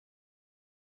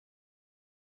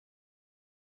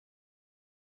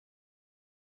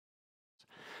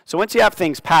So once you have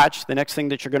things patched, the next thing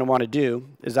that you're going to want to do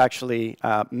is actually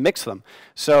mix them.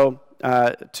 So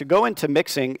to go into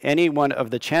mixing any one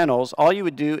of the channels, all you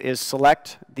would do is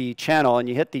select the channel, and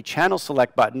you hit the channel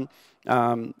select button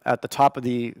at the top of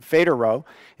the fader row.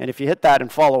 And if you hit that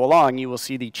and follow along, you will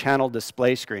see the channel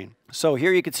display screen. So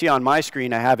here you can see on my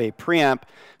screen I have a preamp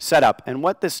setup. And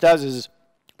what this does is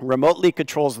remotely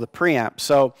controls the preamp.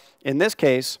 So in this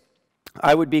case,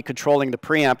 I would be controlling the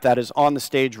preamp that is on the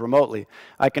stage remotely.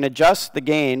 I can adjust the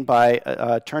gain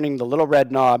by turning the little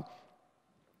red knob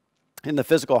in the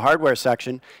physical hardware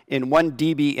section in 1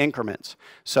 dB increments.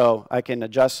 So I can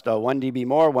adjust 1 dB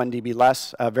more, 1 dB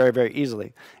less very, very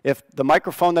easily. If the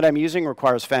microphone that I'm using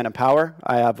requires phantom power,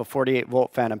 I have a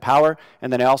 48-volt phantom power,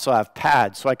 and then I also have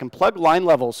pads. So I can plug line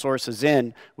level sources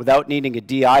in without needing a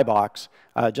DI box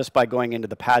just by going into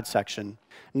the pad section.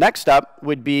 Next up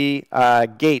would be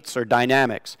gates or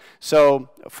dynamics. So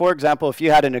for example, if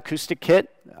you had an acoustic kit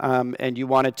and you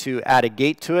wanted to add a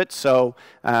gate to it, so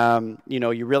you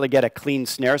know, you really get a clean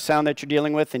snare sound that you're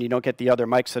dealing with and you don't get the other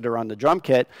mics that are on the drum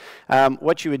kit,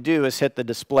 what you would do is hit the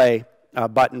display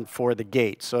button for the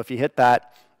gate. So if you hit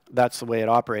that, that's the way it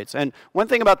operates. And one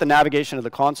thing about the navigation of the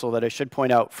console that I should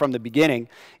point out from the beginning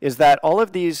is that all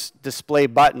of these display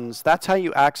buttons, that's how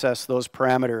you access those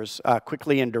parameters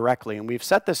quickly and directly. And we've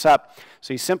set this up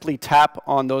so you simply tap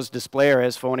on those display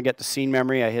areas. If I want to get to scene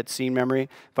memory, I hit scene memory.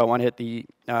 If I want to hit the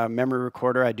memory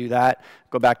recorder, I do that.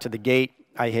 Go back to the gate,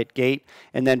 I hit gate,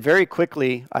 and then very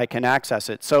quickly I can access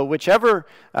it. So whichever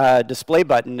display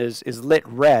button is lit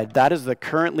red, that is the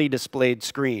currently displayed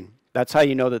screen. That's how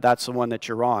you know that that's the one that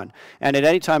you're on. And at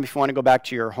any time, if you want to go back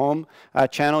to your home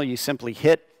channel, you simply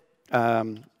hit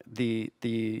the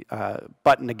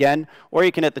button again, or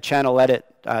you can hit the channel edit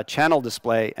channel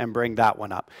display and bring that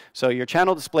one up. So your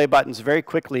channel display buttons very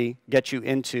quickly get you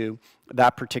into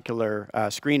that particular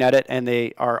screen edit, and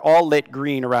they are all lit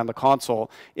green around the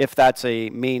console if that's a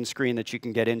main screen that you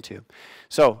can get into.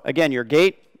 So again, your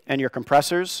gate and your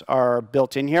compressors are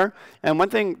built in here. And one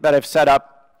thing that I've set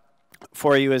up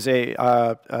for you is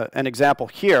an example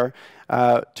here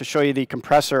to show you the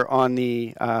compressor on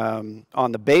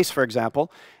the bass, for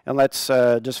example. And let's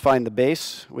just find the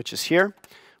bass, which is here.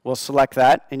 We'll select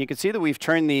that, and you can see that we've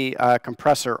turned the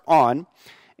compressor on.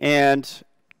 And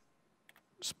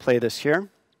let's play this here.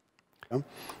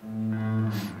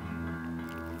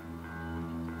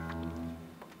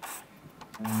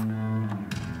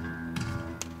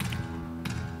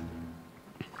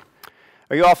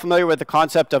 Are you all familiar with the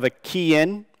concept of a key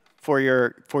in for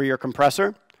your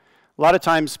compressor? A lot of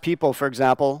times people, for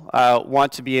example,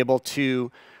 want to be able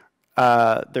to,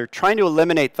 they're trying to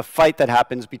eliminate the fight that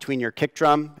happens between your kick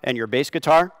drum and your bass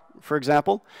guitar, for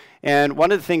example. And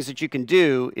one of the things that you can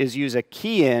do is use a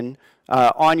key in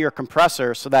on your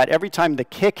compressor so that every time the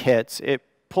kick hits, it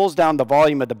pulls down the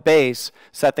volume of the bass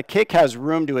so that the kick has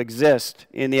room to exist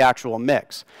in the actual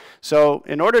mix. So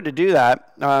in order to do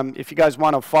that, if you guys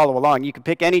want to follow along, you can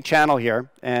pick any channel here,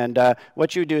 and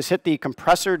what you do is hit the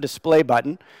compressor display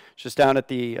button, just down at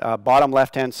the bottom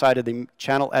left-hand side of the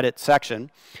channel edit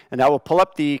section, and that will pull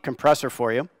up the compressor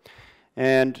for you.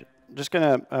 And I'm just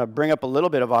going to bring up a little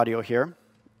bit of audio here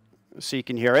so you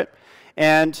can hear it.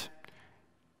 And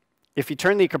if you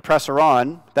turn the compressor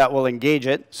on, that will engage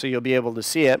it, so you'll be able to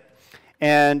see it.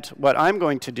 And what I'm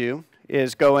going to do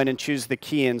is go in and choose the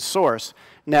key in source.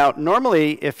 Now,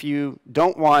 normally, if you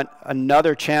don't want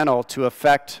another channel to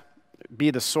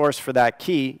be the source for that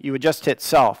key, you would just hit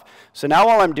self. So now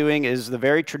all I'm doing is the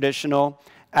very traditional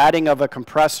adding of a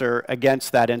compressor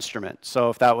against that instrument. So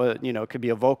if that was, you know, it could be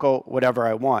a vocal, whatever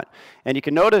I want. And you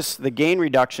can notice the gain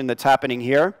reduction that's happening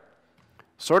here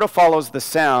sort of follows the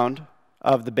sound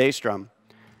of the bass drum.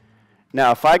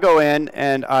 Now, if I go in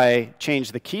and I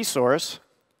change the key source,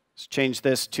 let's change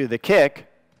this to the kick.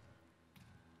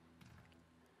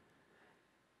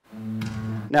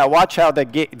 Now watch how the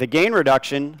gain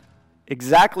reduction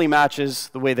exactly matches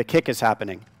the way the kick is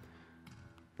happening.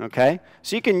 Okay?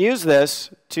 So you can use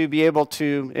this to be able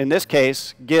to, in this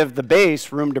case, give the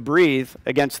bass room to breathe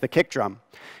against the kick drum.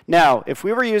 Now, if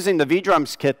we were using the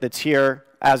V-Drums kit that's here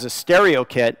as a stereo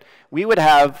kit, we would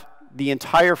have the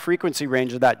entire frequency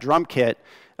range of that drum kit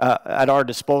at our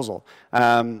disposal.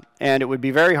 And it would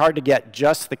be very hard to get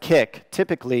just the kick,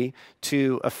 typically,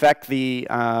 to affect the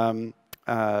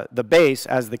bass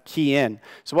as the key in.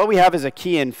 So what we have is a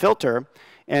key in filter,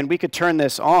 and we could turn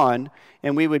this on,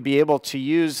 and we would be able to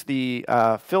use the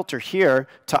filter here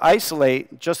to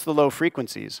isolate just the low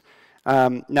frequencies.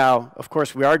 Now, of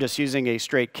course, we are just using a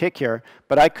straight kick here,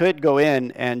 but I could go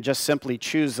in and just simply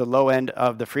choose the low end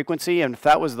of the frequency, and if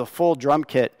that was the full drum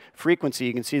kit frequency,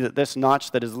 you can see that this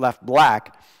notch that is left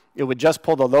black it would just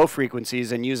pull the low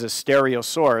frequencies and use a stereo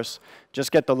source,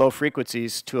 just get the low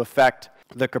frequencies to affect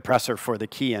the compressor for the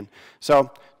key in.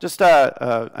 So just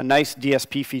a nice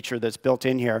DSP feature that's built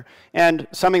in here, and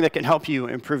something that can help you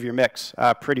improve your mix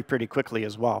pretty quickly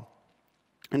as well.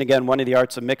 And again, one of the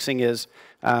arts of mixing is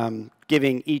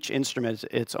giving each instrument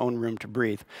its own room to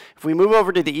breathe. If we move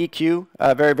over to the EQ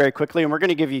very quickly, and we're going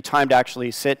to give you time to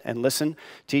actually sit and listen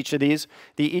to each of these.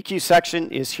 The EQ section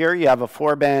is here. You have a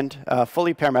 4-band,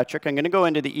 fully parametric. I'm going to go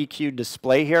into the EQ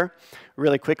display here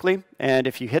really quickly, and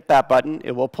if you hit that button,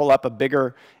 it will pull up a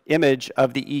bigger image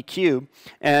of the EQ.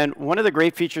 And one of the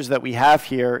great features that we have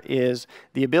here is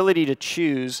the ability to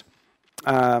choose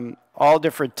all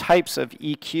different types of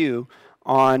EQ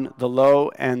on the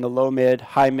low and the low mid,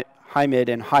 high mid,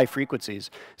 and high frequencies.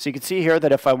 So you can see here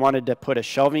that if I wanted to put a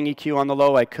shelving EQ on the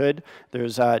low, I could.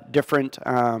 There's different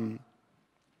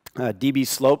dB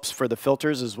slopes for the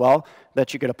filters as well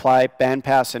that you could apply.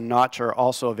 Bandpass and notch are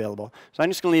also available. So I'm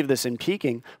just going to leave this in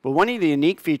peaking. But one of the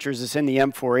unique features that's in the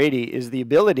M480 is the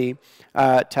ability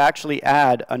to actually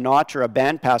add a notch or a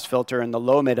bandpass filter in the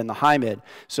low mid and the high mid.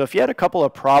 So if you had a couple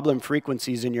of problem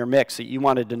frequencies in your mix that you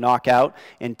wanted to knock out,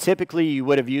 and typically you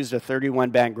would have used a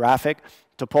 31-band graphic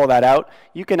to pull that out,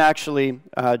 you can actually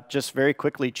just very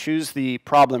quickly choose the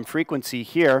problem frequency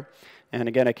here. And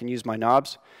again, I can use my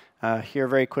knobs here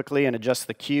very quickly and adjust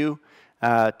the Q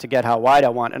to get how wide I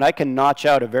want. And I can notch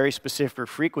out a very specific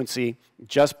frequency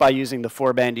just by using the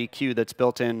 4-band EQ that's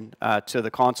built in to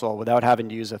the console without having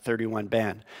to use a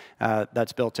 31-band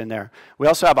that's built in there. We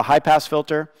also have a high-pass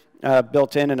filter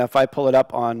built in, and if I pull it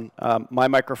up on my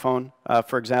microphone,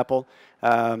 for example,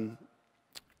 let's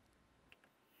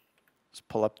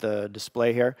pull up the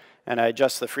display here, and I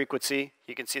adjust the frequency,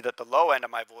 you can see that the low end of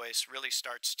my voice really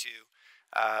starts to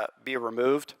be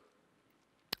removed.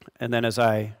 And then as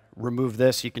I remove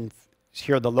this, you can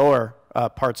hear the lower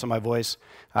parts of my voice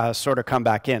sort of come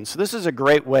back in. So this is a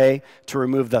great way to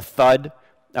remove the thud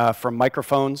from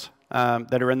microphones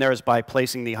that are in there, is by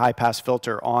placing the high-pass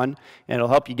filter on, and it'll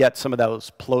help you get some of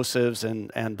those plosives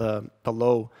and the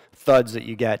low thuds that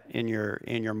you get in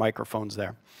your microphones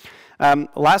there.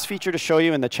 Last feature to show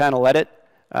you in the channel edit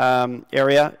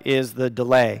area is the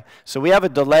delay. So we have a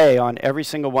delay on every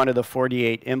single one of the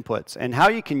 48 inputs. And how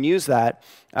you can use that,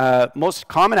 most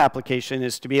common application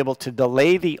is to be able to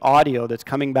delay the audio that's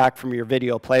coming back from your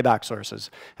video playback sources.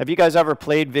 Have you guys ever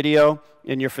played video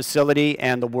in your facility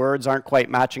and the words aren't quite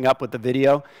matching up with the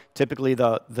video? Typically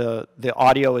the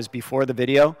audio is before the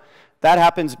video. That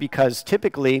happens because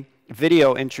typically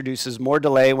video introduces more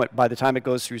delay by the time it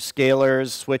goes through scalers,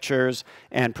 switchers,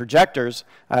 and projectors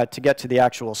to get to the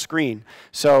actual screen.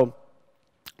 So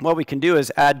what we can do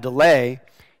is add delay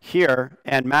here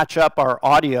and match up our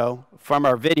audio from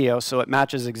our video so it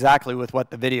matches exactly with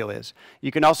what the video is.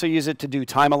 You can also use it to do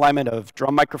time alignment of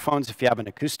drum microphones if you have an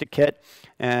acoustic kit,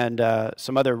 and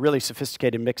some other really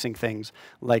sophisticated mixing things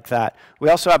like that. We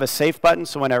also have a safe button,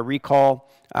 so when I recall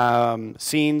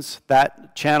scenes,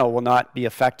 that channel will not be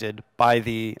affected by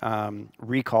the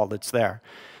recall that's there.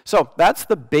 So that's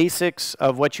the basics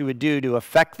of what you would do to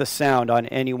affect the sound on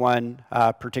any one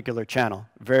particular channel.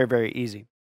 Very, very easy.